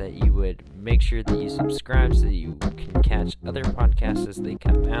ask that you would make sure that you subscribe so that you can catch other podcasts as they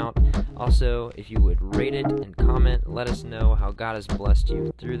come out. Also, if you would rate it and comment, let us know how God has blessed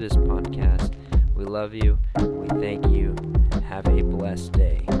you through this podcast. We love you. We thank you. Have a blessed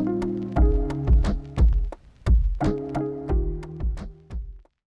day.